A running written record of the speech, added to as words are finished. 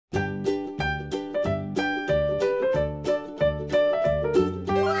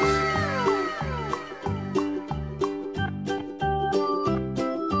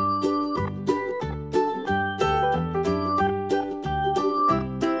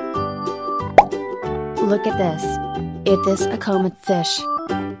Look at this. It is a common fish.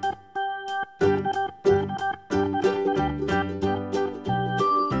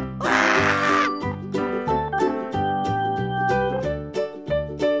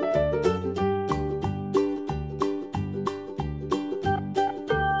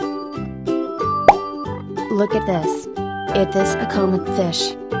 Look at this. It is a common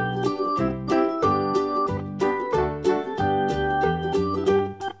fish.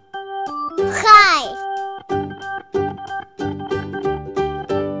 Hi.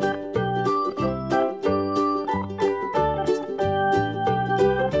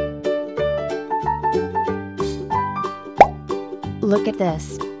 Look at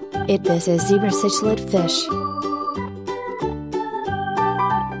this. It is a zebra cichlid fish.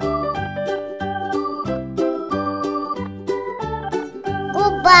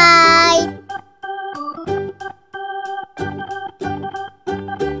 Goodbye.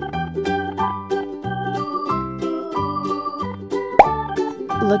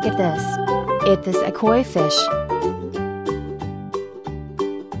 Look at this. It is a koi fish.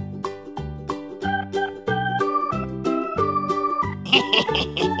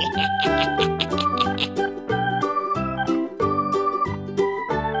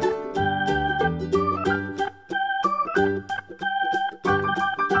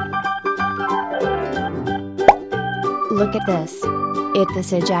 Look at this. It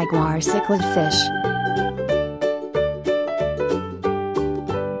is a jaguar cichlid fish.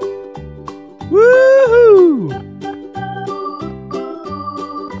 Woohoo!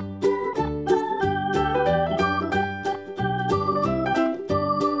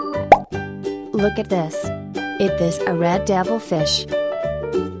 Look at this. It is a red devilfish.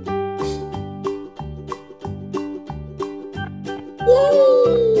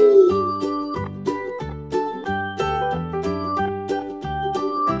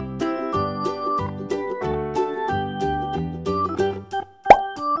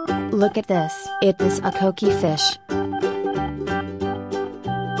 Look at this. It is a koki fish.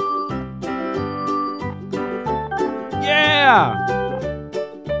 Yeah!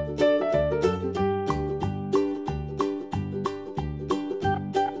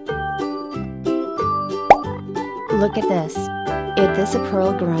 Look at this. It is a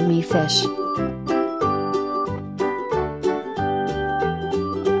pearl gourami fish.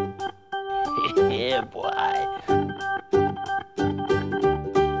 Yeah, boy.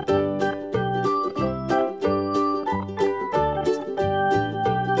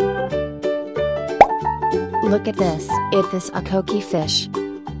 Look at this. It is a koki fish.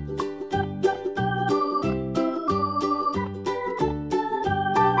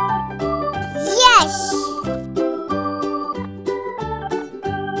 Yes.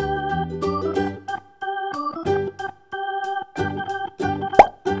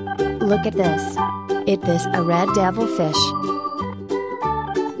 Look at this. It is a red devilfish.